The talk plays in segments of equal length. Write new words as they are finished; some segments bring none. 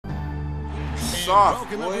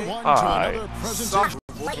Soft, boy. Alright. Soft,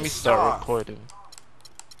 boy. Let me start recording.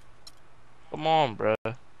 Come on, bruh.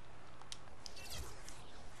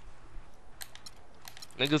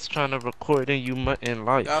 Niggas trying to record and you in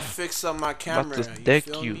life. Gotta fix up my camera. About to deck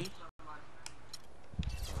feel you. Me?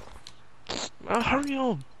 Man, hurry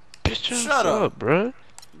on, bitch. Shut up, bruh.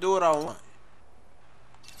 Do what I want.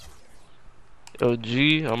 Yo,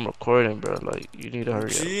 G, I'm recording, bro. Like, you need to hurry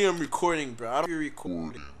up. G, I'm recording, bro. I don't be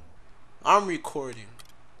recording. I'm recording.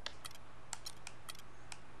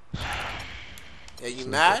 Yeah, you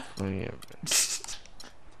mad?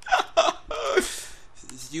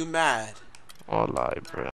 You mad? All lie,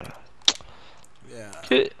 bro.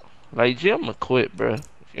 Yeah. Like, G, I'ma quit, bro. If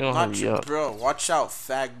you don't hurry up. Bro, watch out,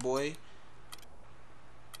 fag boy.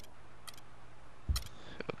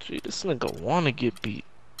 Yo, G, this nigga wanna get beat.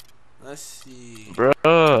 Let's see.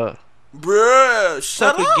 Bruh. Bruh,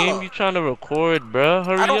 shut up. What game you trying to record, bruh?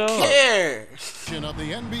 Hurry up. I don't care. Of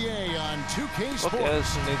the NBA on 2K Sports. Okay,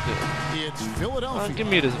 ass nigga. It's Philadelphia. Give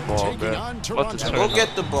me this ball, bro. Go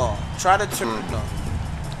get the ball. Try to turn it up.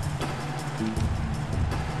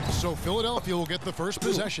 So Philadelphia will get the first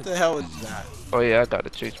possession. What the hell is that? Oh yeah, I gotta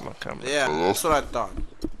change my camera. Yeah, that's what I thought.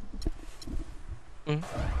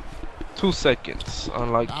 2 seconds,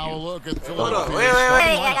 unlike now you. Look at Hold up. Wait.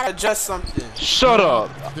 I gotta adjust something. Shut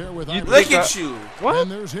up. Look at you. What?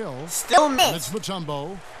 And there's Hill. Still And miss. it's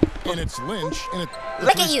Mutombo. And it's Lynch. And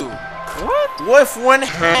Look at you. What? With one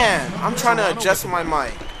hand. I'm trying to adjust my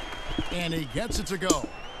mic. And he gets it to go.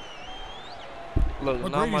 Look,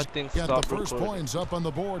 now my thing stopped the first recording. Points up on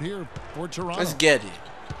the board here for Toronto. Let's get it.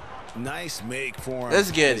 Nice make for him.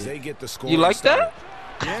 Let's get it. They get the score. You like that?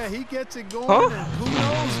 Yeah, he gets it going. Huh? And who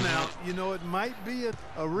knows now? You know, it might be a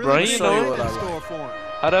really Brian, big you know night what in I store for him.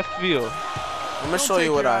 How'd that feel? I'm gonna show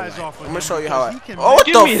you what I like. I'm gonna show you how I. Can Oh, what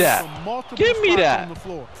Give the me that. Give me that. On the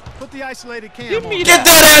floor. Put the isolated cam Give on. me Get that.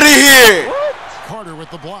 that out of here! What? Carter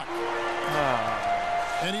with the block.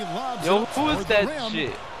 And he lobs Yo, it who is toward the that rim.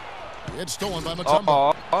 shit? It's stolen by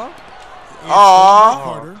Mutombo. Oh,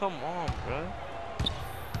 Carter. come on, bro.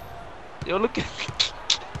 Yo, look at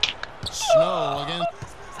Snow against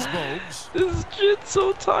Bogues. this shit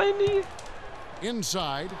so tiny.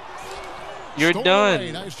 Inside. You're Stole done.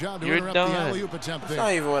 away. Nice job to You're interrupt done. the alley-oop attempt That's there.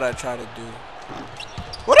 not even what I try to do.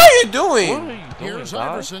 What are you What doing? are you doing, Here's dog?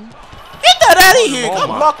 Iverson. Get that out of here! Oh Got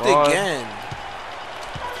my blocked God. again.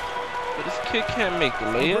 But this kid can't make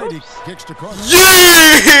Brady layups. kicks to Carter.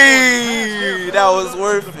 Yay! That was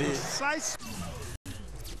worth it.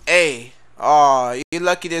 Hey. Oh, you're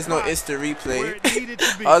lucky there's no instant replay.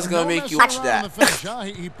 I was gonna make you watch that.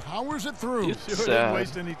 He powers it through. You Sure didn't sad.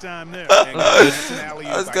 waste any time there.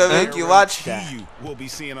 I was gonna make you watch that. We'll be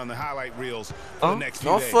seeing on the highlight reels for the next few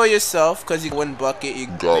Don't days. fool yourself, cause you win bucket, you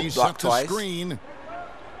got He's blocked up to twice. screen.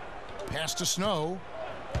 Pass to Snow.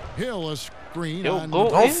 Hill a screen Yo, on go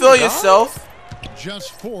Don't in, fool dog. yourself.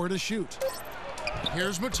 just 4 to shoot.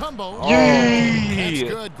 Here's Mutombo. Oh. That's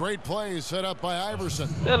good. Great play set up by Iverson.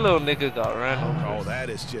 That little nigga got ran over. Oh, that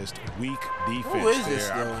is just weak defense Who is this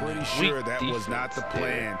there. I'm though? pretty Weak sure that was not the defense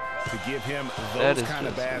plan to give him That those is kind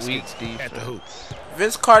of just weak baskets at the hoop. defense.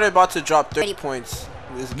 Vince Carter about to drop 30 points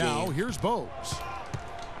this Now game. here's Bogues.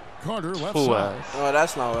 Carter left Fool side. ass. Oh,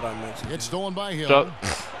 that's not what I meant. It's stolen by Hill.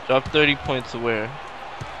 Drop 30 points to where?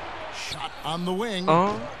 Shot on the wing.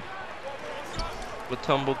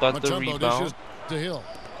 Mutombo got the Mutombo rebound. dishes to Hill.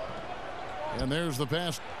 And there's the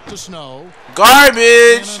pass to Snow.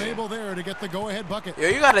 Garbage! And unable there to get the go-ahead bucket. Yo,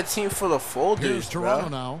 you got a team full of Here's folders, Toronto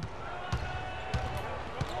bro. now.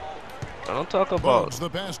 I don't talk about Bogues, the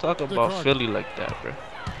pass talk to about Carter. Philly like that, bro.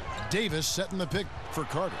 Davis setting the pick for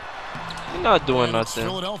Carter. You're not doing And it's nothing.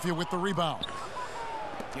 Philadelphia with the rebound.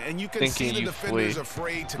 And you can Thinking see the you defenders way.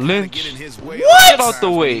 afraid to Lynch. get in his way. What? Get out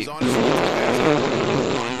the way. He's on his on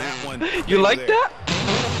that one. You like that?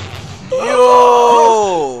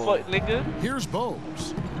 Yo! Fuck, nigga. Here's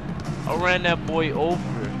Bogues. I ran that boy over.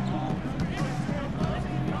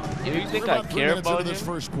 Yo, you think We're I about 3 care minutes about into this him?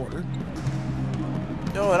 first quarter.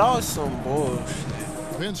 Yo, that was some bullshit.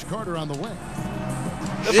 Vince Carter on the wing.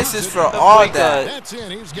 This is for all that. That's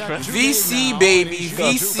in. He's got 2 VC, now, baby, and he's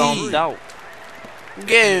got 2 VC. for 3. Out. I'm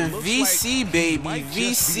getting Looks VC, like baby, he might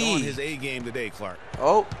just be on his VC. A game today, Clark.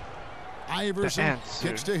 Oh, Iverson answer.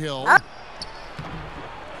 kicks to Hill.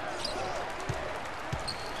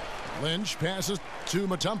 Lynch passes to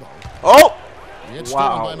Mutombo. oh, It's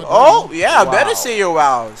Wow. stolen by McGrady. oh, yeah, Wow. better say your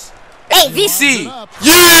wows. He VC. lines it up.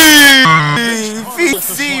 Yeah!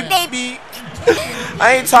 VC, baby.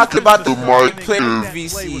 I ain't talking about the mark player That play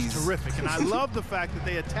was VCs. terrific, and I love the fact that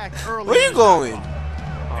they attacked early. Where you going?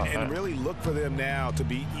 And really look for them now to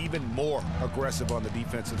be even more aggressive on the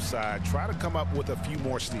defensive side. Try to come up with a few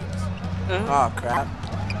more steals. Oh, crap.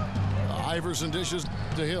 Iverson dishes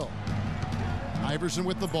to Hill. Iverson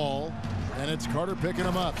with the ball. And it's Carter picking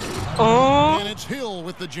him up. And it's Hill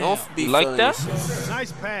with the jam. You like that?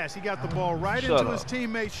 Nice pass. He got the ball right into his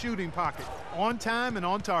teammate's shooting pocket. On time and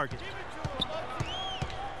on target.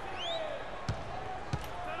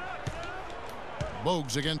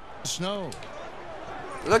 Bogues against Snow.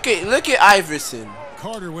 Look at Iverson.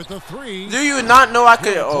 Carter with the three. Do you not know I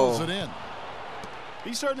could? Pulls Oh. it in.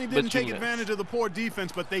 He certainly didn't take advantage of the poor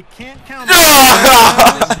defense, but they can't count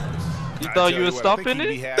You thought you were stopping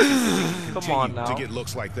it? Come on now. To get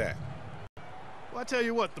looks like that. Well, I tell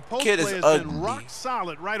you what, the post Kid play is has been ugly. rock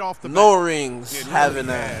solid right off the No bat. rings It really having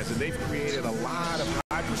has, that. and they've created a lot of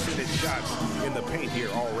high percentage shots in the paint here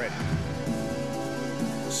already.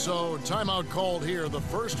 So timeout called here, the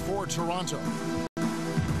first for Toronto.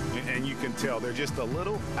 And you can tell they're just a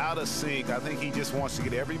little out of sync. I think he just wants to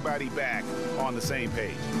get everybody back on the same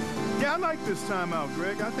page. Yeah, I like this timeout,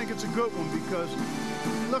 Greg. I think it's a good one because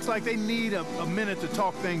it looks like they need a minute to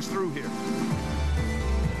talk things through here.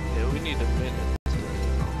 Yeah, we need a minute.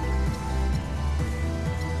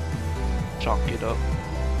 Chalk it up.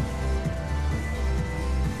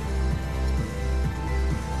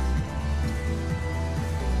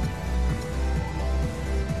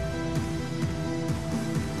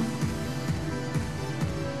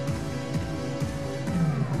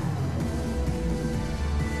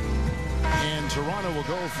 Toronto will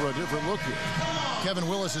go for a different look here. Kevin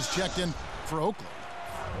Willis is checked in for Oakland.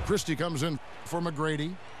 Christie comes in for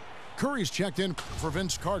McGrady. Curry's checked in for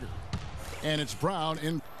Vince Carter. And it's Brown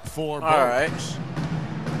in for Bogues. All right.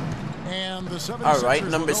 And the 76ers All right, will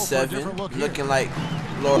number go for a 7, different look looking here. like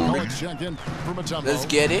Lord. Checked in for Mutombo. Let's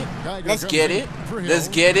get it. Geiger Let's comes get in it. for Hill. Let's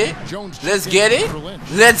get it. Jones Let's checked get in it. for Lynch.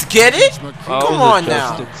 Let's get it. I Come was on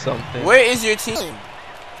now. adjusting something. Where is your team?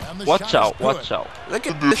 And the Watch shot is out, good. watch out. Look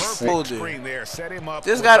at this Perfect folder. screen there. Set him up.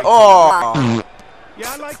 This with got a- oh.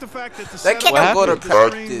 Yeah, I like the fact that the That setup can't go to with the screen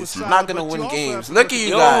was practice. solid, Not gonna but win you also games. have to Look at at you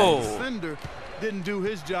the guys. defender didn't do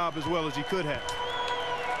his job as well as he could have.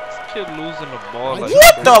 This kid losing the ball like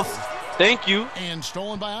What the? Thank you. And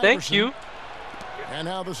stolen by Iverson. Thank you. And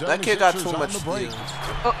now the That kid got 76ers too on much the break.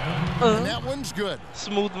 steals. And that one's good.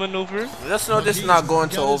 Smooth maneuver. Let's know this is not going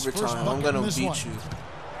to Got his first overtime. I'm bucket gonna in this beat one. you.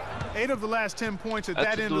 8 of the last 10 points at Had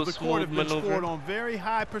that to end do of a the court have smooth been maneuver. scored on very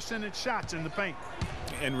high percentage shots in the paint.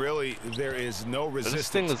 And really, there is no thing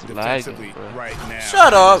resistance is defensively lagging, bro. right now.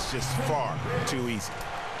 Shut up. It's just far too easy.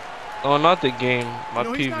 Oh, not the game. My You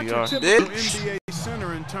know, he's not your PVR. typical Bitch. NBA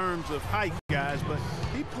center in terms of height, guys, but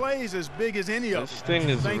he plays as big as any of This them, thing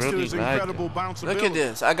is thanks to really his incredible lagging. bounceability. Look at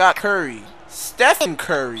this. I got Curry. Stephen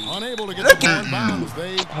Curry. Unable to get Look the ball at- in bounds.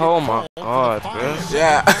 They get Oh my called for God, the bro. 5-second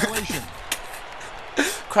Yeah. violation.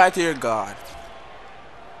 Cry to your God.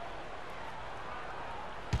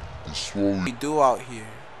 What we do out here?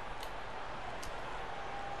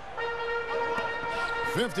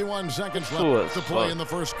 51 seconds Cool left as to play fuck. in the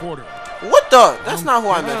first quarter. What the? That's not who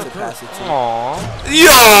I meant to pass it to. Aww.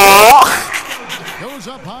 Yo! Goes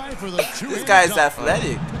up high for the two. This guy's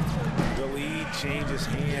athletic. The lead changes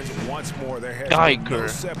hands once more. There has been Geiger. no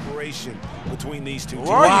separation between these two teams.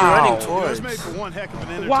 Where are you Wow. running It towards? was made for one heck of an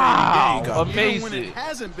entertaining Wow. game. Even when Amazing. it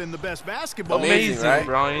hasn't been the best basketball, Amazing, Amazing, right?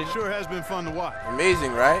 Brian. it sure has been fun to watch.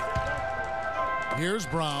 Amazing, right? Here's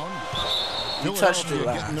Brown. You touched Philadelphia it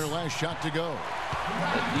last. getting their last shot to go.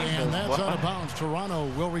 That And defense, that's what? out of bounds. Toronto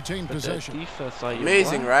will retain But that possession. defense, are you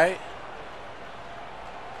Amazing, what? right?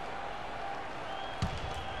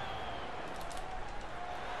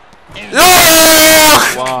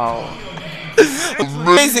 Wow.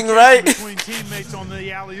 Amazing, right? Between teammates on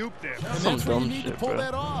the alley-oop there. And Some that's where you dumb need to shit, pull bro.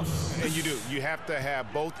 that off. And you do. You have to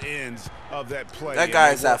have both ends of that play. That and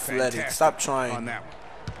guy's they work athletic. fantastic Stop trying. on that one.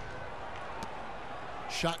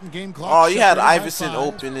 Shot and game clock. Oh, you had separated by Iverson 5.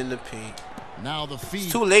 open in the paint. Now the feed.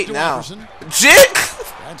 It's too late to now. Iverson. Jick!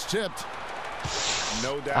 That's tipped.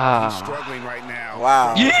 No doubt Ah. he's struggling right now.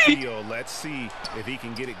 Wow. from the Yeet. field. Let's see if he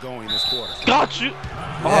can get it going this quarter. Got you.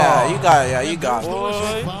 Yeah, you got it. Yeah, you And got there's it. the whistle.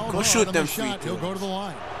 Boy. Foul Go on shoot the them shot. free He'll go to the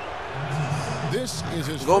line. This is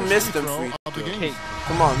his Go first miss free them throw free of the throws. game. Cake.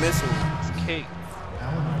 Come on, miss him. It's cake.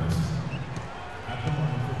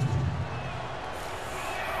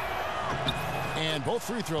 And both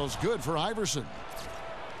free throws good for Iverson.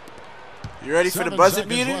 You ready for the 7 buzzer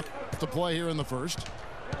seconds beater? left to play here in the first.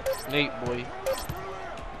 Nate, boy.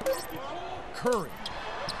 Curry.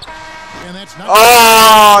 And that's not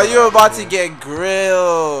Oh, you're about to get tie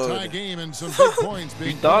grilled. game and some big points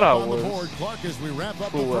being thought put I up on the was. board. Clark as we wrap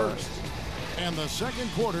up Who the was? first. And the second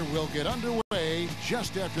quarter will get underway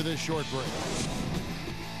just after this short break.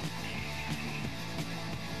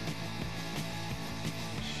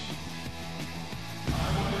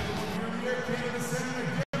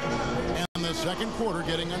 And the second quarter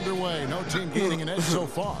getting underway. No team gaining an edge so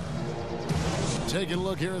far. Taking a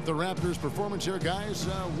look here at the Raptors' performance here, guys.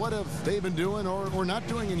 What have they been doing or not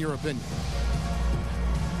doing, in your opinion?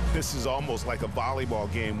 This is almost like a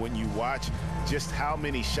volleyball game when you watch just how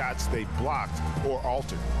many shots they blocked or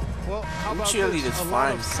altered. Well, how about this? A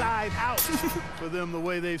lot of side out for them, the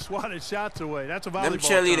way they've swatted shots away. That's a volleyball. Them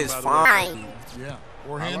cheerleaders fine. Yeah,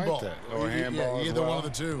 or handball. Like that. Or handball. Yeah, either one of the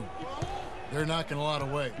two. They're knocking a lot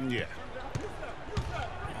away. Yeah.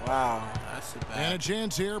 Wow, that's a bad. And a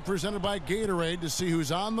chance here presented by Gatorade to see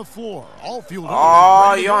who's on the floor. All fueled up.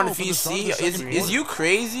 Oh, you're on VC? Is you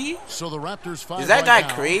crazy? So the Raptors 5. Is that guy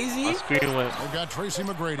crazy? My screen went. They've got Tracy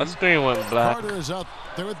McGrady. My screen went black. Carter is out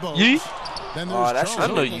there with both. Yeet. Then there's I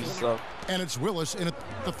know you suck. And it's Willis in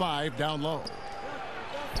at the 5 down low.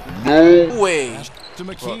 No way. To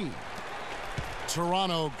McKee.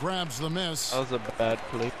 Toronto grabs the miss. That was a bad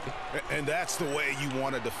play. And that's the way you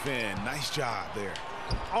want to defend. Nice job there.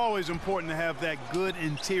 Always important to have that good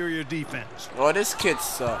interior defense. Oh, this kid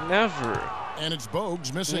sucks. Never. And it's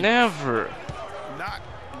Bogues missing. Never. Not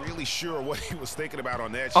really sure what he was thinking about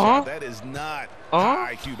on that shot. That is not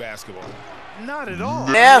high IQ basketball. Not at all.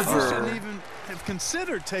 Never. You shouldn't even have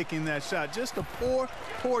considered taking that shot. Just a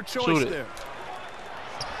poor choice there.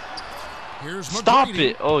 Here's McGrady. Stop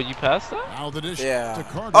it. Oh, you passed that? Now the dish Yeah. to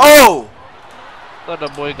Carter. Oh! Thought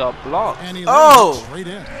that boy got blocked. And he straight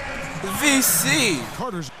in. VC.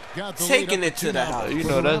 Carter's got the Taking it to the house. You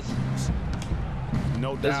know, that's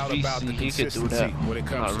No doubt VC. about the He could do consistency that. when it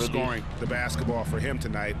comes Not to really. scoring the basketball for him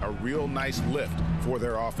tonight. A real nice lift for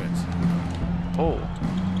their offense. Oh.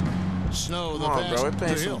 Snow, the Come on, pass bro. We're to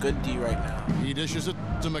playing Hill. some good D right now. He dishes it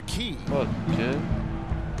to McKee. Fuck, kid.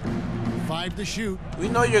 5 to shoot. We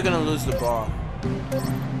know you're going to lose the ball.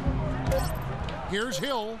 Here's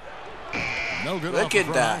Hill. No good. Look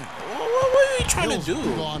at that. What are you trying to do?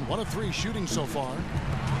 On 1 of 3 shooting so far.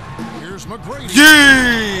 Here's McGrady.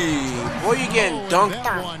 Yee! Boy, you getting dunked That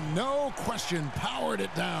on. one, no question, powered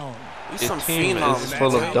it down. He's Your some team phenom. is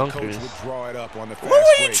full of man. dunkers. What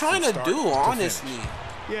were you trying to do, honestly?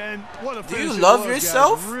 Yeah, and what a Do you finish it love was,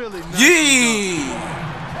 yourself? guys. Really nice. Yee!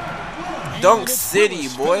 Dunk City,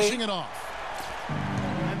 Willis boy. finishing it off.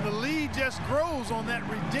 And the lead just grows on that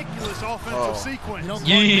ridiculous offensive sequence. You know,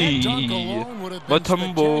 Yee. that dunk alone would have been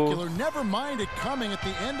Matumbo. spectacular. Never mind it coming at the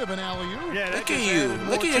end of an alley-oop. Yeah, that Look at just you. added more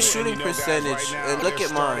Look at to your it. shooting percentage and look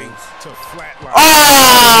at mine.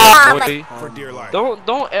 Oh! Boy, For dear life. don't.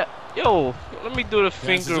 Yo, let me do the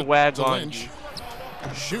finger wag to on Lynch. you.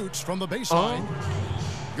 Shoots from the baseline.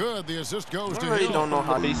 Good. The assist goes I to really Hill. don't know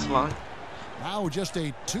how to. Baseline. Now just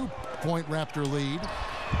a 2-point Raptor lead.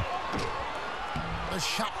 A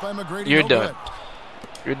shot by McGrady. You're no done. good.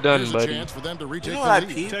 You're done, Here's a buddy. chance for them to retake You know the what I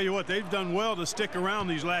lead. peep? Tell you what, they've done well to stick around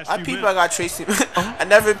these last I few peep. minutes. I got Tracy. I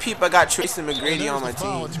never peep. I got Tracy And McGrady there's on my the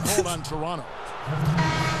foul. team. It's called on Toronto.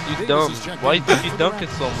 You Davis dumb. is checked Why in you think you for the dunking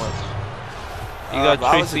so much? You got but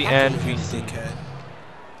I was Tracy a and fucking VC. dickhead.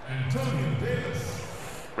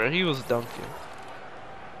 Bro, he was dunking.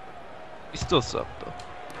 He still sucked though.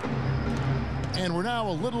 And we're now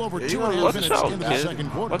a little over Yeah, 2.5 watch minutes out, into the kid. second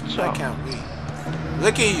quarter. Watch I out. can't wait.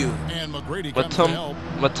 Look at you. And McGrady comes to help.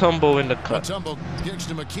 Matumbo in the cut. Matumbo kicks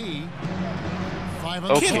to McKee. 5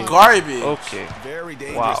 on Okay. the Kid clock. garbage. Okay. Very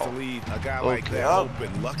dangerous Wow. to lead a guy like Okay. that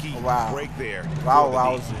open. Lucky Wow. break there. Wow, for the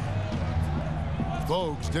wow. D.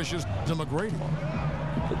 Bogues dishes to McGrady.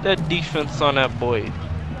 Put that defense on that boy.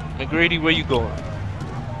 McGrady, where you going?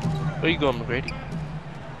 Where you going, McGrady?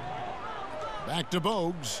 Back to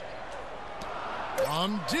Bogues.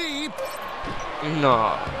 From deep.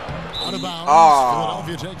 Nah. Out of bounds. Oh.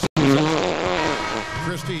 Philadelphia takes.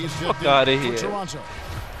 Christie's Fuck outta here. Toronto.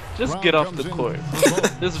 Just Brown get off comes the in court. for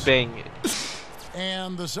Bogues. Just bang it.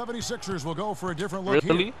 And the 76ers will go for a different look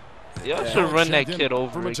Really? here. Y'all should run that Checked in kid for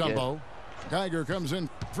over again. Matumbo. Geiger comes in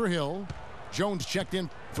for Hill. Jones checked in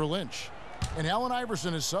for Lynch. And Allen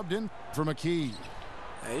Iverson is subbed in for McKee.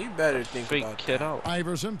 Hey, you better think Fake about kid that. out.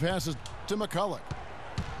 Iverson passes to McCulloch.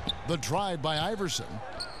 The drive by Iverson.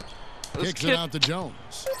 This Kicks it kid, out to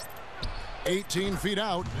Jones. 18 feet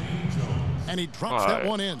out. And he drops All that right.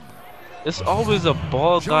 one in. it's always a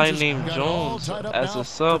ball guy Jones has named got it all Jones tied up as now a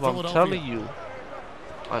sub. for I'm Philadelphia. telling you.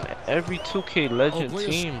 On every 2K Legend Oakley is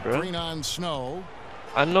team, bro. green on Snow.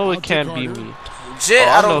 I know Out it to can't be Carter. me. Jit,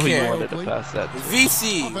 Oh, I I know don't who you care. wanted to pass that to.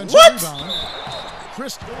 VC. Offensive What? rebound.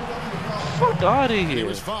 Chris Fuck out of he here.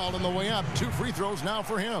 was fouled on the way up. 2 free throws now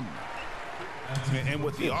for him. And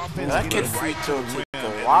with the offense That getting kid free right to throw the took rim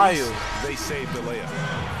a at wild. They saved the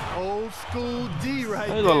layup. Old school D right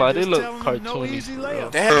there. I ain't gonna lie, they just look telling them no cartoony. easy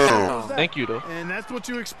layups. Damn. Thank you, though. And that's what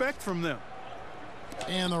you expect from them.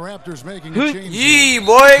 And the Raptors making a change. Yee,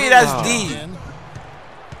 boy, that's D.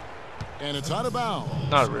 And it's out of bounds.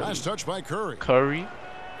 Not really. Nice touch by Curry. Curry.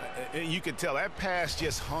 You could tell that pass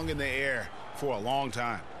just hung in the air for a long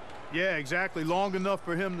time. Yeah, exactly. Long enough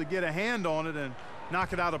for him to get a hand on it and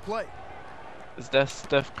knock it out of play. Is that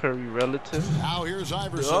Steph Curry relative? Now here's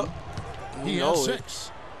Iverson. He has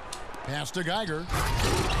 6. Pass to Geiger.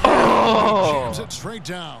 Oh! Jams it straight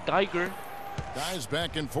down. Geiger. Guys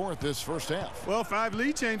back and forth this first half. Well, 5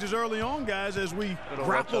 lead changes early on, guys, as we Better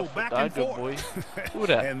grapple watch out for back and Geiger, forth. boy. Who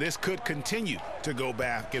that? And this could continue to go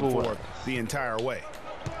back and Who forth the entire way.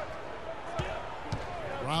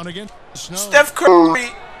 Brown again. Snow. Steph Curry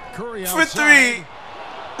Curry for outside.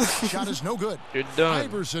 3. Shot is no good. You're done.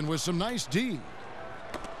 Iverson with some nice D.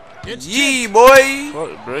 It's Yee, boy.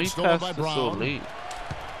 Fuck, bro, he Stolen passed by it so Brown. late.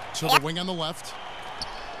 to the wing on the left.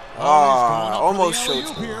 Almost showed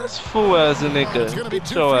you. This fool ass a It's going to nigga. be Get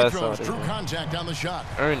 2 your free ass throws. out of True here. contact on the shot.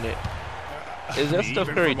 Earn it. Is that Steph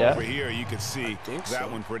Even Curry from that? over here, you could see think that so.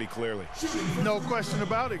 one pretty clearly. No question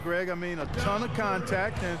about it, Greg. I mean, a ton of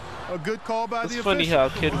contact and a good call by It's the funny official. how a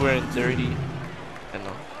kid wearing 30. I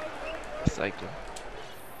know. It's like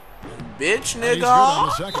Bitch, He's good on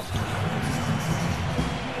the nigga. second.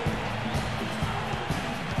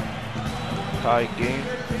 tie game.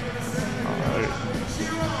 Alright.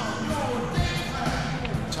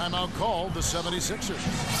 Timeout called the 76ers.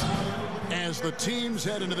 As the teams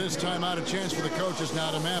head into this timeout, a chance for the coaches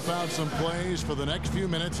now to map out some plays for the next few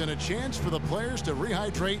minutes and a chance for the players to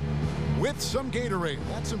rehydrate with some Gatorade.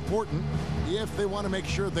 That's important if they want to make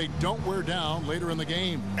sure they don't wear down later in the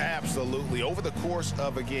game. Absolutely. Over the course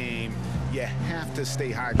of a game, you have to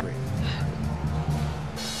stay hydrated.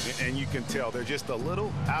 And you can tell they're just a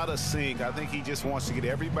little out of sync. I think he just wants to get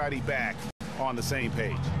everybody back on the same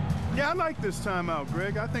page. Yeah, I like this timeout,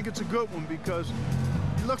 Greg. I think it's a good one because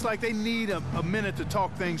it looks like they need a minute to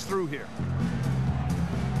talk things through here.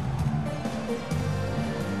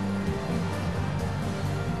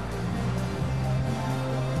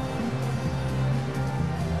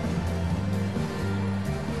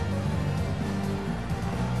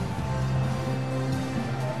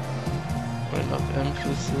 Enough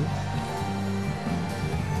emphasis.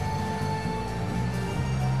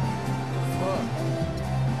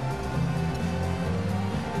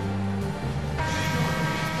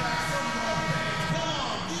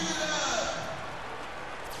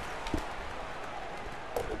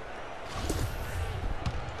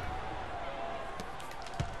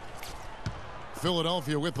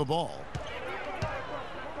 Philadelphia with the ball.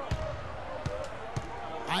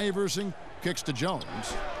 Iverson kicks to Jones.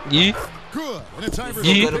 Yeah. Good. And it's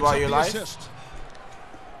Iverson. You who feel good picks about up your the life? assist.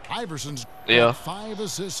 Iverson's Yeah. got 5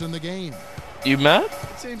 assists in the game. You mad?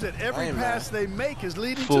 It seems that every Hey, man. pass they make is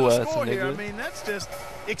leading Fool to a ass score here. I nigga. mean, that's just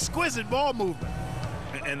exquisite ball movement.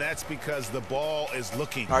 And that's because the ball is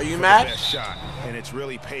looking Are you for mad? the best shot, and it's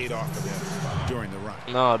really paid off for them during the run.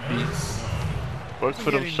 Nah, B. Work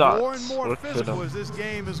for them Getting shots. more and more Work for physical them. as this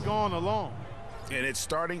game has gone along. And it's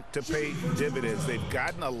starting to pay dividends. They've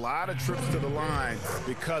gotten a lot of trips to the line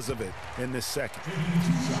because of it in this second.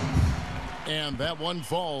 And that one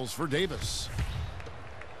falls for Davis.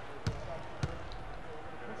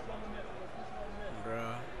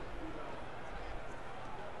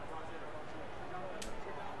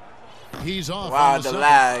 He's off. Wow, on the second.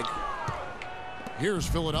 lag. Here's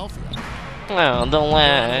Philadelphia. Oh, the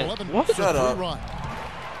lag. 11 What? to Shut 3 up. run.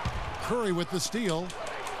 Curry with the steal.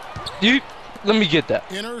 You. Let me get that.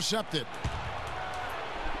 Intercepted.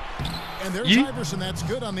 And there's You- Iverson. That's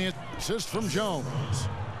good on the assist from Jones.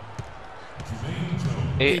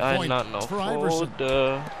 Hey, 8 I points not know. for Iverson.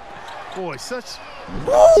 Boy, such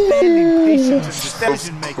outstanding patience and Steph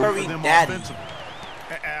decision-making for Curry them daddy. offensively.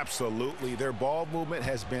 Absolutely. Their ball movement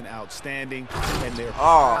has been outstanding, and they're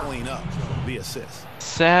Oh. piling up the assists.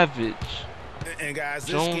 Savage. And guys,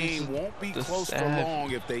 this Jones game won't be the close for savage.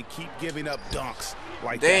 long if they keep giving up dunks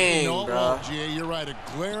like Dang. No, Bruh. well, GA, you're right. A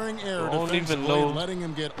glaring error Don't even defensively, know letting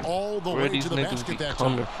him get all the Where way these to the niggas be basket that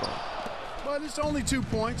coming time. from? But it's only 2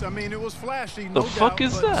 points. I mean, it was flashy, The no fuck doubt,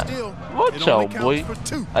 is but that? still, Watch it only out, counts boy. for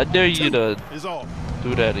 2. I dare you 2 to is all.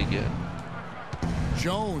 do that again.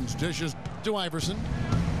 Jones dishes to Iverson.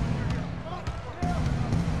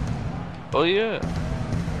 Oh yeah.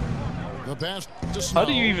 The pass to Snow. How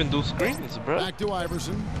do you even do screens, bro? Back to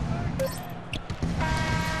Iverson.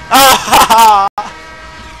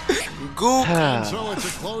 Goop. And so it's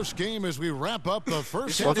a close game as we wrap up the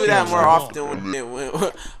first You half. should do that of more basketball.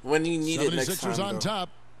 often when you need it next 76ers time. on Though. top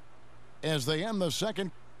as they end the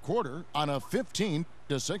second quarter on a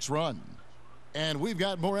 15-6 run. And we've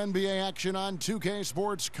got more NBA action on 2K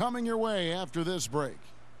Sports coming your way after this break.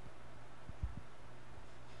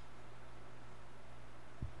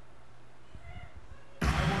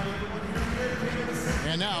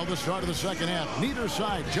 And now the start of the second half. Neither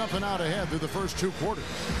side jumping out ahead through the first 2 quarters.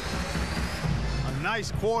 A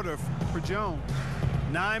nice quarter for Jones.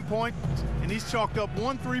 9 points, and he's chalked up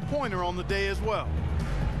 1 3-pointer on the day as well.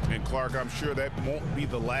 And Clark, I'm sure that won't be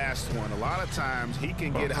the last one. A lot of times he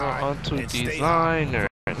can get high onto and stay designer.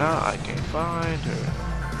 Now I can't find her.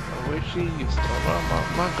 I wish she used to run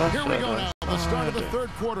my gosh. Here we go now. The start of the third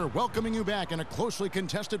quarter, welcoming you back in a closely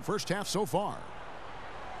contested first half so far.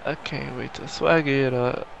 I can't wait to swag it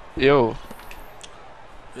up. Yo.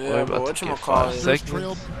 Yeah, but whatchamacallit?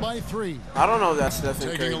 Trailed by 3. I don't know if that's Stephen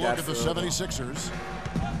Curry. Taking a look at the 76ers.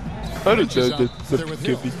 How did that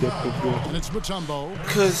And it's Mutombo.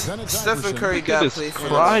 Because Stephen Curry got played for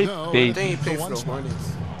cry I baby. think he played for the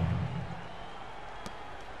Hornets.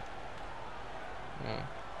 Yeah.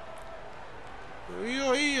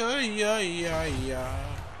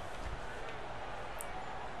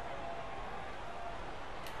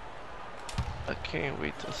 I can't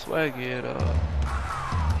wait to swag it up.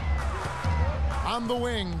 On the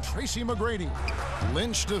wing, Tracy McGrady.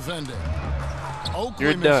 Lynch defending. Oakley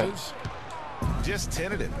You're done. misses. just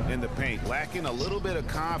tentative in the paint, lacking a little bit of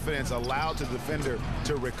confidence, allowed the defender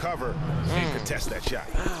to recover and contest that shot.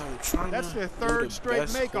 That's their third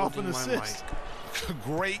straight make off an assist.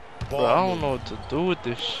 Great ball. Bro, I don't know what to do with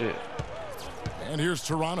this shit. And here's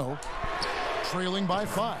Toronto, trailing by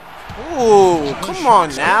 5. Ooh, come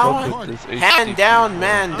on now. Hand down,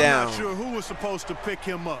 man down. I'm not sure who was supposed to pick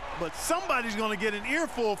him up, but somebody's going to get an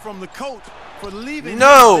earful from the coach for leaving him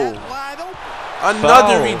wide open.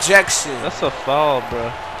 Another Foul. rejection. That's a foul,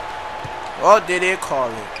 bro. Oh, did they call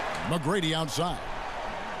it? McGrady outside.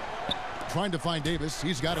 Trying to find Davis.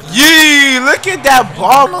 He's got it. Yee, look at that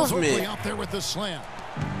ball movement. Out there with the slam.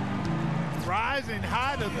 Rising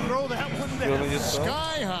high to throw that one down.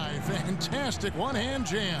 Sky high. Fantastic one-hand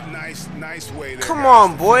jam. Nice way there. Come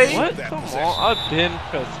on, boy. What? Come on. I've been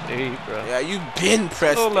pressed A, bro. Yeah, you been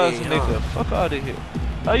pressed A. Slow ass nigga. Fuck out of here.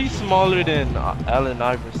 How you smaller than Allen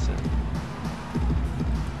Iverson?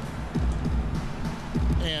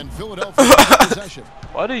 And Philadelphia possession.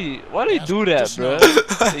 Why do you do that, bro?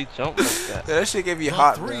 They jump like that. That shit get me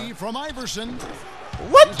hot, bro. 3 from Iverson.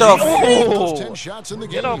 What the Oh, 10 shots in the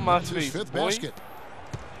game. get on my That's his face, 5th boy. basket.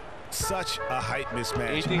 Such a height mismatch.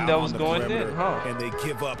 Anything out that on was the going perimeter, in, huh? And they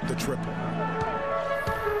give up the triple.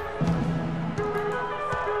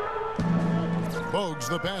 Bogues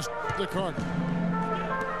the pass to Carter.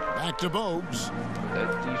 Back to Bogues.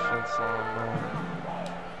 That defense on,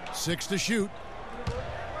 man. 6 to shoot.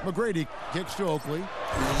 McGrady kicks to Oakley.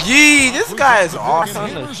 Yee, this guy is awesome.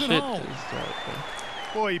 What kind of shit is that, bro?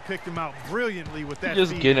 Boy, he picked him out brilliantly with that.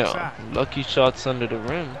 Just get shot. lucky shots under the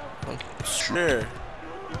rim. Okay. Sure.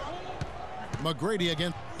 McGrady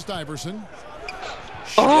against Iverson.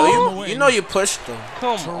 Yo, you know you pushed him.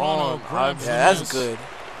 Come Toronto on, grabs Iverson. Yeah, that's good.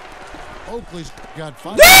 Oakley's got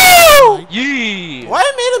 5. Woo! Yee! Why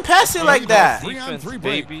you made him pass it like that? 3 on Defense, 3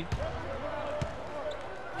 break. baby.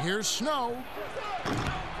 Here's Snow.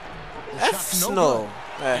 That's Shot no snow.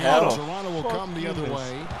 good. The hell? Toronto will come the other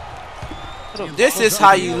way. This is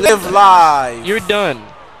how you live life. You're done.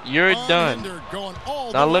 You're done. Going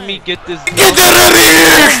all Now the let way. me get this. Get out of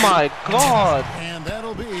here! Oh my god! And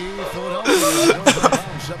that'll be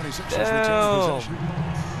Philadelphia. 76 Damn.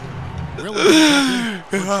 Really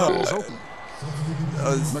Charles Oakley. That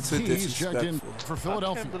was too McKee's checked in disrespectful. for I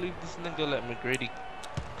Philadelphia. can't believe this nigga let McGrady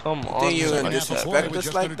come on. think you're man. gonna Half a disrespect play with us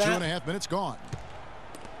just like under that? 2.5 minutes gone.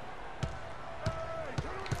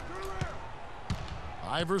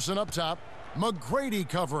 Iverson up top. McGrady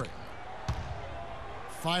covering.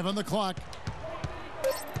 5 on the clock.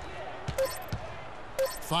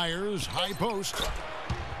 Fires high post.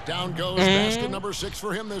 Down goes basket number 6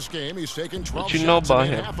 for him this game. He's taken 12 What you know shots and about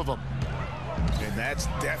made him? half of them. And that's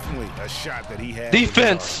definitely a shot that he had.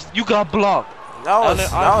 Defense, you got blocked. That was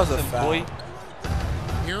a Iverson, foul. boy.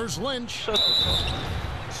 Here's Lynch. Shut the fuck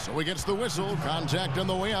up. So he gets the whistle. Contact on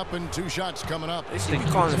the way up and 2 shots coming up. They should be Take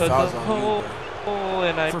you calling to the the fouls on you, hole, bro.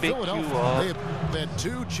 and I For pick you Philadelphia, up. they've had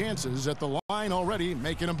 2 chances at the line already,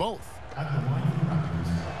 making them both.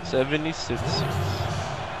 76.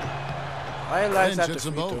 Why you lights Lynch at the hits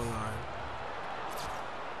free them throw both. line?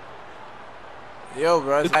 Yo,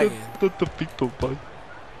 bro, it's lagging.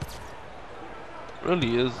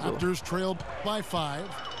 Really is though. Raptors trailed by 5.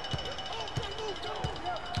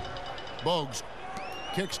 Bogues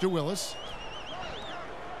kicks to Willis.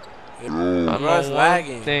 I Bro, know it's one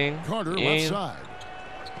lagging. thing. Carter You left ain't side.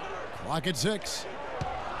 Clock at 6.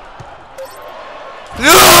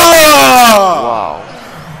 Wow.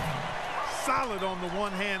 Solid on the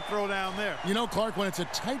one-hand throw down there. You know, Clark, when it's a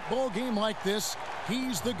tight ball game like this,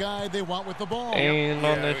 he's the guy they want with the ball. Ain't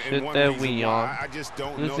on the shit that we on. I just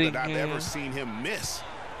don't know that I've ever seen him miss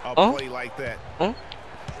a play like that.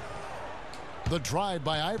 The drive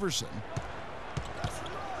by Iverson.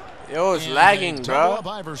 Yo, it's lagging, bro. Up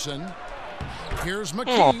Iverson. Here's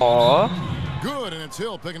McKee. Good, and it's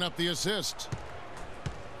Hill picking up the assist.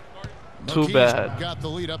 Too McKee's bad. Got the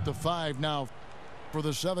lead up to 5 now for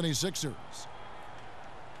the 76ers.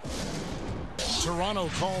 Toronto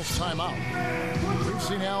calls timeout. We've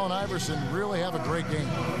seen Allen Iverson really have a great game.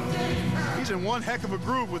 He's in one heck of a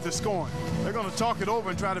groove with the scoring. They're going to talk it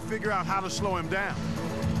over and try to figure out how to slow him down.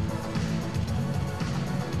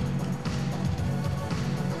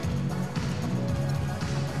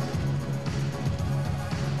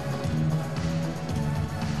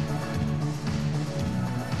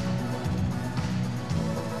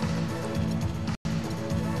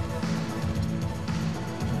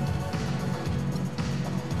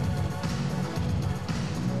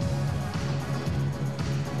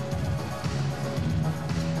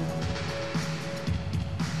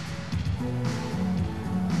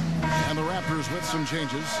 With some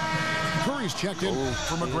changes. Curry's checked in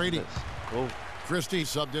for McGrady. Christie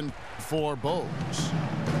subbed in for Bowes.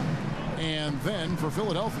 And then for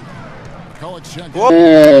Philadelphia, College checked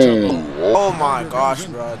in. Oh my gosh,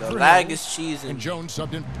 bro. The lag is cheesing. And Jones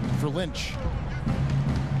subbed in for Lynch.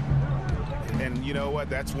 And you know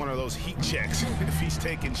what? That's one of those heat checks. If he's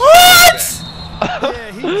taking shots.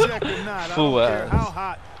 Yeah, heat check or not. I don't care how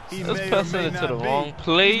hot he may or may not to the be. wrong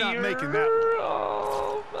player. He's not making that one.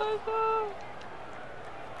 Oh my God.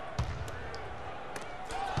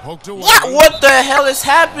 Poked away. What the hell is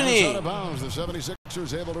happening? Out of bounds. The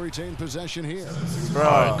 76ers able to retain possession here. Bro,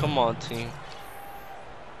 right, come on, team.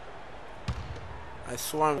 I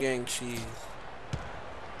swear I'm getting cheese.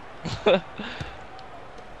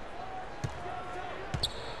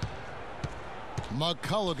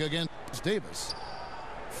 McCulloch against Davis.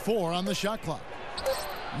 4 on the shot clock.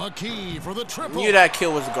 McKee for the triple. Knew that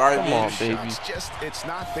kill was garbage. Come on, baby. It's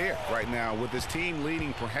not there right now with this team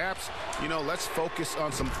leading. Perhaps, you know, let's focus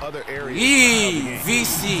on some other areas.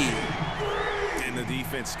 VC. And the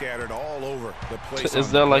defense scattered all over the place. Is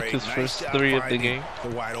that like his first 3 of the game?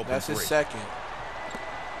 That's his second.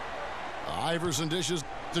 Iverson dishes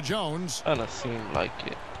to Jones. Kinda seemed like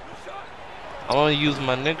it. I want to use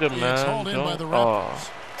my nigga, man. It's hauled in by the Raptors.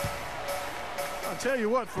 I'll tell you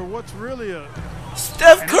what, for what's really a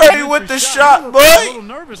Steph Curry with the shot, boy. A little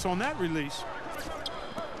nervous on that release.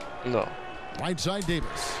 No. Right side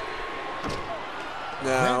Davis.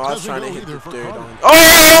 No, I was trying to hit the third on.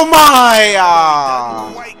 Oh my!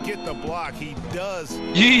 Doesn't quite get the block. He does.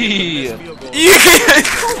 Yeah.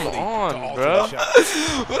 Come on, bro.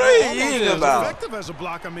 What are you eating about? Effective as a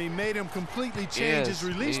block. I mean, made him completely change his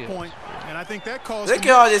release point, and I think that caused. Look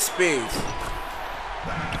at all this space.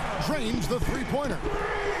 Drains the three-pointer.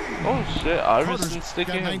 Oh shit! Iverson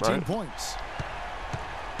sticking got him, 19 bro. points.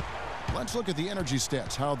 Let's look at the energy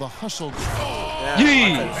stats. How the hustle.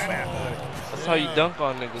 That's how you dunk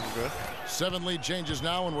on niggas, bro. 7 lead changes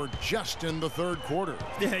now, and we're just in the third quarter.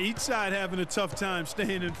 Yeah, each side having a tough time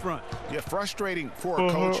staying in front. Yeah, frustrating for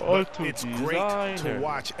a coach, but it's great to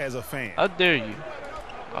watch as a fan. How dare you?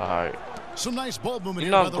 All right. Some nice ball movement.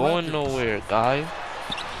 You're not going nowhere, guy.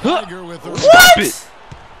 Stop it!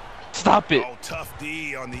 Stop it! Oh, tough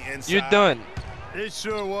D on the inside. You're done. It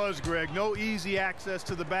sure was, Greg. No easy access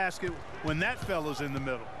to the basket when that fella's in the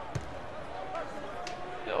middle.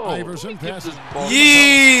 Yo, Iverson passes.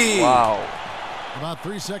 Yee! Wow. About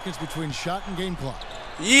 3 seconds between shot and game clock.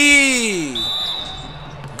 Yee!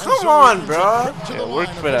 Come on, bro. Yeah, work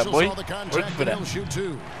for that, boy. Work for that. Shoot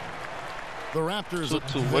 2. The Raptors Shoot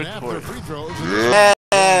 2. Work for it. free throws. Yeah.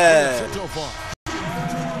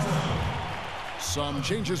 Some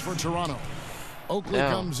changes for Toronto. Oakley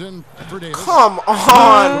comes in for Davis. Come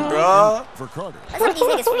on, bro. For Carter. And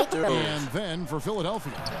then for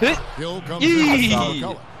Philadelphia. Hill comes in for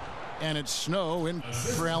McCulloch. And it's Snow in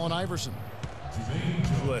for Allen Iverson.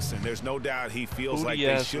 Listen, there's no doubt he feels like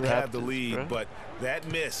they should have the lead, but that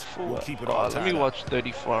miss will keep it all tied. Let me watch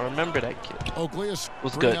 34. I remember that kid. Oakley is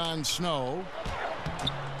was good. on Snow.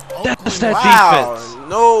 That's that defense.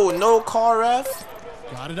 No call ref.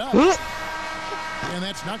 Got it up. And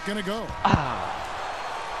that's not going to go.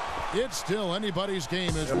 It's still anybody's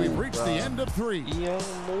game as we've reached the end of 3.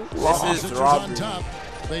 This is robbery. On top.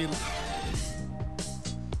 They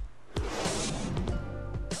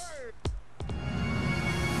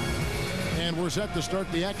And we're set to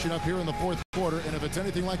start the action up here in the fourth quarter. And if it's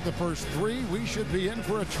anything like the first three, we should be in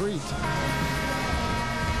for a treat.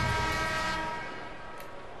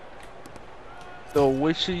 The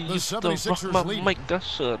wish you used to rock my mic, that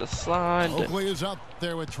should have signed. Oakley is out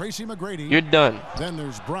there with Tracy McGrady. You're done. Then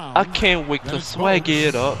there's Brown. I can't wait to swag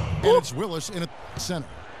it up. And it's Willis in the center.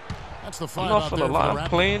 That's the five. I'm not gonna lie, I'm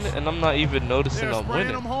playing and I'm not even noticing I'm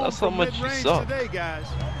winning. That's how much you suck.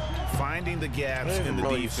 Finding the gaps in the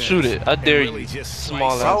defense. Shoot it, I dare really you.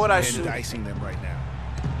 Small ass. How would I shoot? Dicing them right now.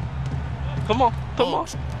 Come on, come on.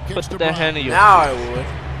 Put that hand in your Now I would.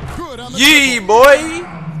 Yee, boy!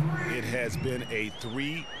 It has been a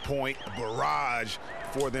three-point barrage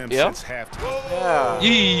for them Yep. since halftime. Yeah.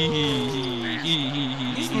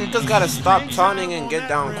 Yee. You just gotta stop taunting and get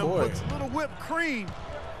down court. Little whipped cream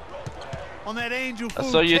on that angel food.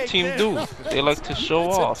 That's all your cake team there. do. They like to show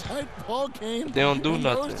off. They don't do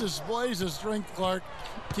nothing. Those displays of strength, Clark,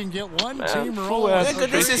 can get one Man, team fool rolling. ass Nigga,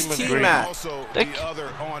 this is Tracy team McGrady. match. Also, Thank the other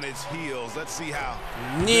on its heels. Let's see how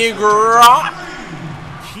Negro.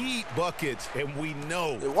 key buckets, and we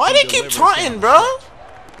know. Why they keep taunting, bro?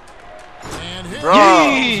 Bro,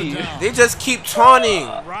 Yee. they just keep taunting.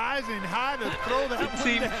 Rising high to throw that one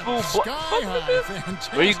Team down. full. Sky high,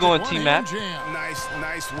 fantastic Where you going, one-hand T-Mac? jam.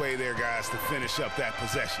 Nice way there, guys, to finish up that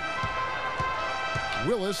possession.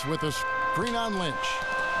 Willis with a screen on Lynch.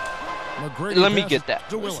 McGrady Let me passes get that.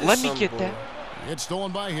 to Willis. Let me get that. It's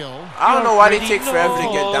stolen by Hill. I don't know why they already take forever to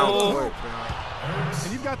get down know. court.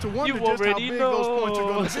 And you've got to wonder You just how already big those points are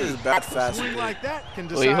going This to is be. bad A fast. swing like that can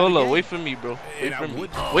decide Wait, hold a up. game. Wait for me, bro. Wait for me. would-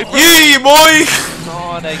 Wait for me. Yee, boy!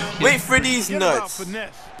 No, that kid. Wait for these Forget about nuts.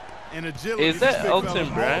 finesse and agility. Is that This big Elton fella's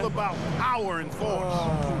Brand? all about power and force.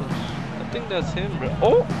 I think that's him, bro.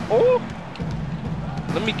 Oh.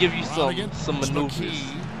 Let me give you some maneuvers.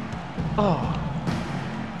 Oh.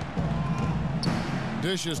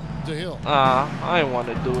 Dishes to Hill. I didn't want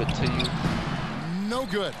to do it to you. No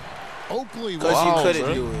good. Oakley Because was you couldn't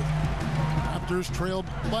bro. do it. Raptors trailed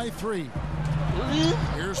by 3.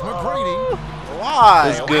 Here's McGrady. Why?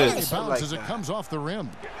 That's good. Why It is it bounces like as it that? comes off the rim.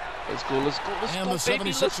 Let's go, let's go, let's And go, the baby.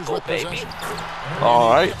 Let's 76ers go, with baby. possession. All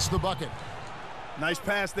right. Gets the bucket. Nice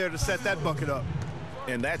pass there to set that bucket up.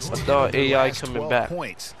 And that's I 10 thought of the AI last coming 12 back.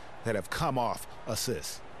 points that have come off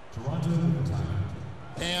assists.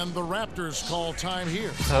 And the Raptors call time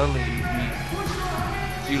here. Telling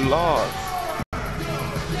you lost.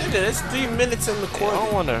 Nigga, it's 3 minutes in the I court.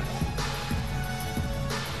 don't wanna.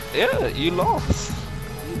 Yeah, you lost.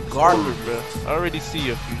 Garbage. Bro. I already see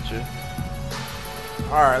your future.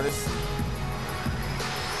 Alright, let's see.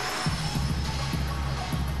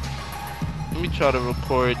 Let me try to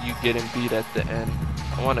record you getting beat at the end.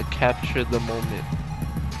 I want to capture the moment.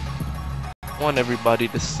 I want everybody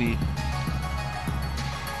to see.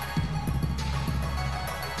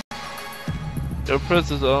 Yo, press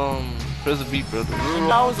beat, brother.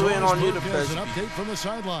 I was waiting on you to There's press an update from the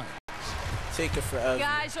sideline. Take it forever.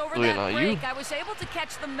 Guys, over Wait, that are break, you? I was able to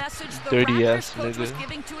catch the message the Dirty Raptors ass coach was nigga.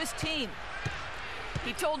 giving to his team.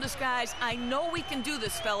 He told us, guys, I know we can do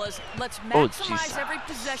this, fellas. Let's Oh, maximize Jesus. every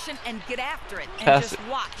possession and get after it. And Pass just it.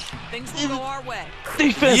 watch. Things will go our way.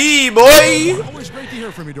 Defense. Yee, boy! Always great to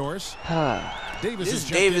hear from you, Doris. Davis This is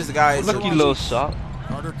checked Davis in. guy is Lucky a little shot.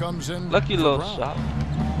 Carter comes in. Lucky for little Brown. shot.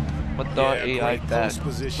 My dog Yeah, AI great back. post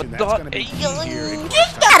position. My That's dog gonna be key AI. here in Get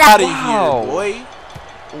that out of Wow. here, boy.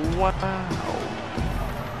 Wow.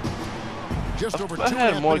 Just over If I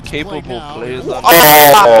 2.5 had more minutes to play capable now. players on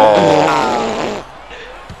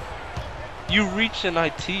You reach and I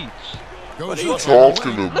teach. Goes What are you up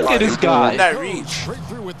talking and Look at this guy. That reach. straight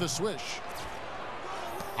through with the swish.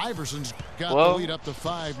 Iverson's got Well, the lead up to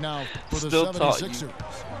 5 now for the still taught 76ers.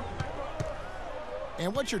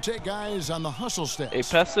 And what's your take, guys, on the hustle stats? Hey,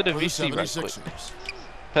 pass to the for VC right quick. 76ers?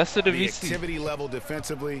 Pass to the The VC. activity level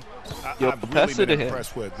defensively, Yo, I've pass really it to been him.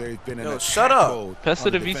 impressed with. They've been in Yo, attack shut up. mode Pass to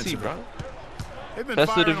on the the VC, defensive bro. end. They've been Pass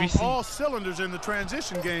to the firing on VC. all cylinders in the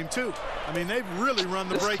transition game, too. I mean, they've really run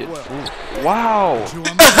the This break kid well. fool. Wow. Two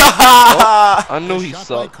on the I knew he shot by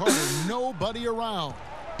sucked. Carter, nobody around.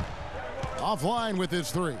 Offline with his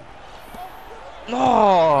 3.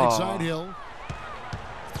 Right side No. Hill.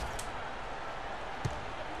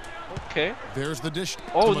 Okay. There's the dish.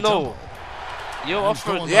 Oh to no. Mutombo. Yo, And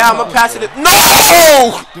Alfred. stolen Yeah, I'm by gonna pass it.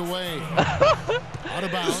 No! Knocked away. Out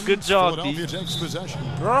of bounds. Good job, Philadelphia D. takes possession.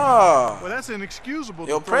 Bruh. Well, that's inexcusable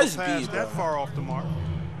Yo, to throw a press B, pass bro. that far off the mark.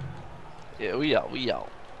 Yeah, we out.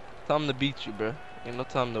 Time to beat you, bro. Ain't no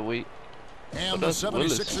time to wait. And Oh, the that's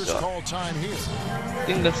Willis' 76ers shot. call time here. I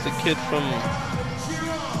think that's the kid from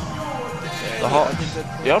the Hawks.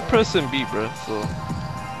 Yeah, I'm pressing B, bro. So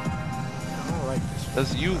I don't like this.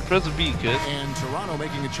 that's you. Press B, kid. And Toronto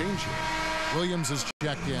making a change here. Williams is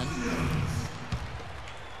checked in.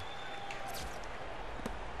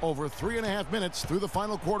 Over 3.5 minutes through the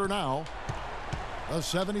final quarter now. The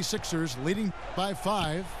 76ers leading by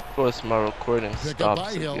 5. Of course, my recording Pick up by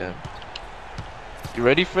stops Hill. again. You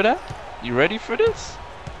ready for that? You ready for this?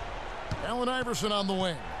 Allen Iverson on the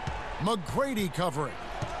wing. McGrady covering.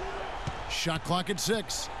 Shot clock at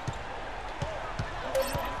 6.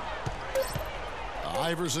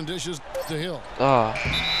 Iverson dishes to Hill.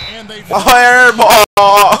 And they airball.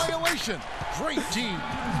 Violation. Great team.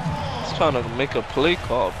 He's trying to make a play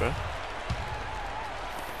call, bro.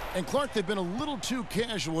 And Clark, they've been a little too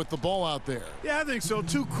casual with the ball out there. Yeah, I think so.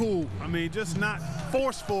 Too cool. I mean, just not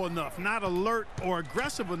forceful enough, not alert or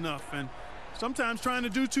aggressive enough, and sometimes trying to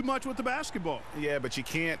do too much with the basketball. Yeah, but you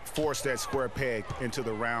can't force that square peg into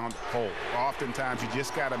the round hole. Oftentimes, you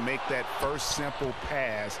just got to make that first simple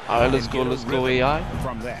pass. All right, let's go AI.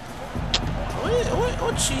 From that.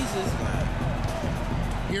 What cheese is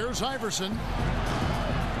that? Here's Iverson.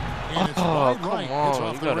 And it's Oh, wide come right. It's on.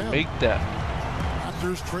 off You the gotta rim. make that.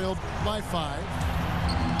 Raptors trailed by 5.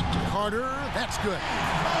 Carter, that's good.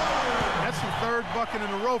 That's the third bucket in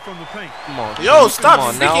a row from the paint. Come on. Yo, Come stop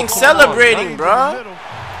on now. freaking Come celebrating, Right bruh. into the middle.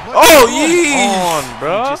 Oh, on. yeesh. Come on, You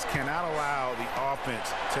bro. just cannot allow the offense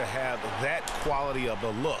to have that quality of the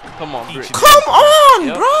look. Come on, Brick. Come on,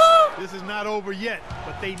 Yep. bro. This is not over yet,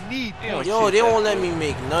 but they need points. Yo, they won't let me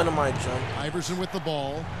make none of my jump. Iverson with the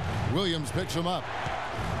ball. Williams picks him up.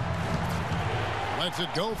 Lets it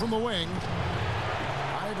go from the wing.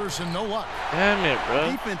 Iverson, no luck. Damn it,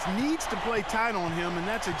 bro. Defense needs to play tight on him, and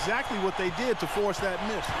that's exactly what they did to force that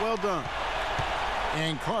miss. Well done.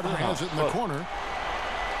 And Carter has it in the fuck. corner.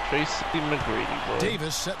 Tracy McGrady, bro.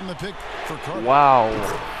 Davis setting the pick for Carter. Wow.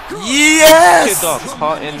 Yes. Kid got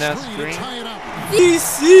caught in that Three to screen. tie it up.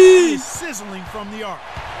 DC. He's sizzling from the arc.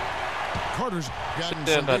 Carter's gotten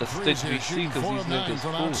There some by big the threes stick here, BC shooting 'cause 4 these of 9 niggas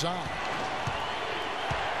from cool. outside.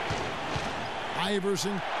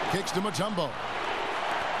 Iverson kicks to Mutombo.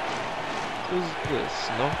 Who's this?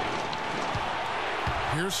 No.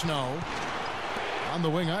 Here's Snow. On the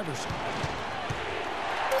wing, Iverson.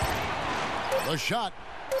 The shot.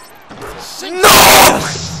 No.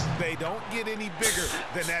 They don't get any bigger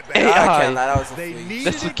than that. Hey, I I- can't lie. That was a They fake.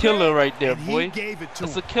 needed That's a it killer there, right there, and boy. He gave it to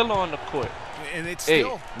That's him. a killer on the court. And it's Hey.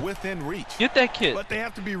 still within reach. Get that kid. But they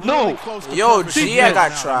have to be really No. close to Yo, perfection G, I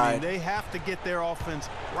got now. tried. mean, they have to get their offense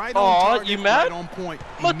right Aw, on target, you mad? right on point.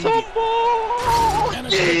 immediately. Matumbo! And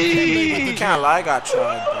it's a 10-day You can't lie. I got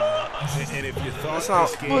tried, bro. And if you thought That's not-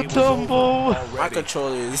 this game was Matumbo. over My already,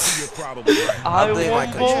 controller is. you're probably right. I blame my won,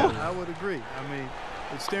 controller. boy. I would agree. I mean,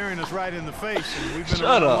 it's staring us right in the face, and we've been Shut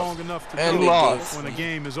around up. long enough to And know we lost. when a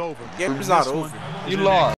game is over. Game's And not this over. one is You in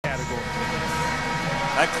lost. that category.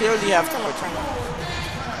 I clearly have to return.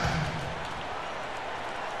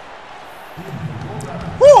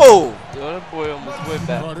 Whoa! Yo, that boy almost went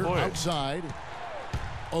back Carter for it. outside.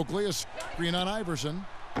 Oakley a screen on Iverson.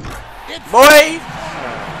 It's Boy!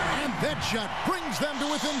 and that shot brings them to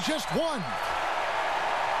within just 1.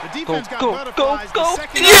 The defense got go, butterflies go, the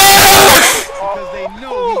second Yes! because they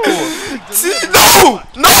know he can See, deliver. no!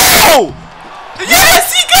 No!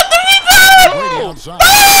 Yes! He got the Brady rebound! outside.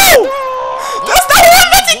 No! That's the one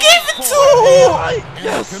that he gave it to! And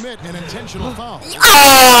Yes. commit an intentional foul.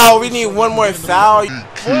 Oh, we need one more foul. You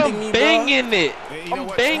kidding me, I'm bro? banging it. Hey, you know I'm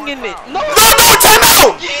what? banging Smart it. foul. No. No, time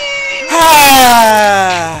out!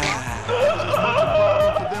 Ah.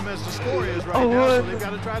 Problem for them as the score is right now, so they've got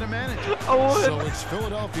to try to manage it. So it's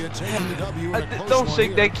Philadelphia taking the W in a close Don't one shake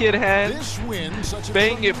here. that kid hand. This win, such a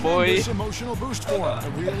Bang it, boy. tremendous emotional boost for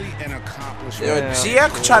him. Really an accomplishment. Yo, Yeah.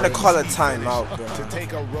 GX tried to call a timeout, To bro.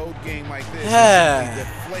 take a road game like this Yeah. and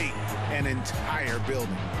deflate an entire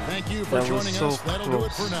building. Thank you for That was joining so us. That'll do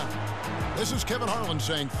it close. for now. This is Kevin Harlan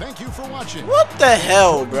saying thank you for watching. What the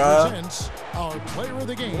hell, bro? Presents our player of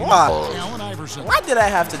the game, Why? Allen Iverson. Why did I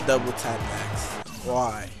have to double tap X?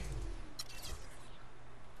 Why?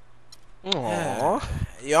 Aww.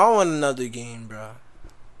 Y'all want another game, bro.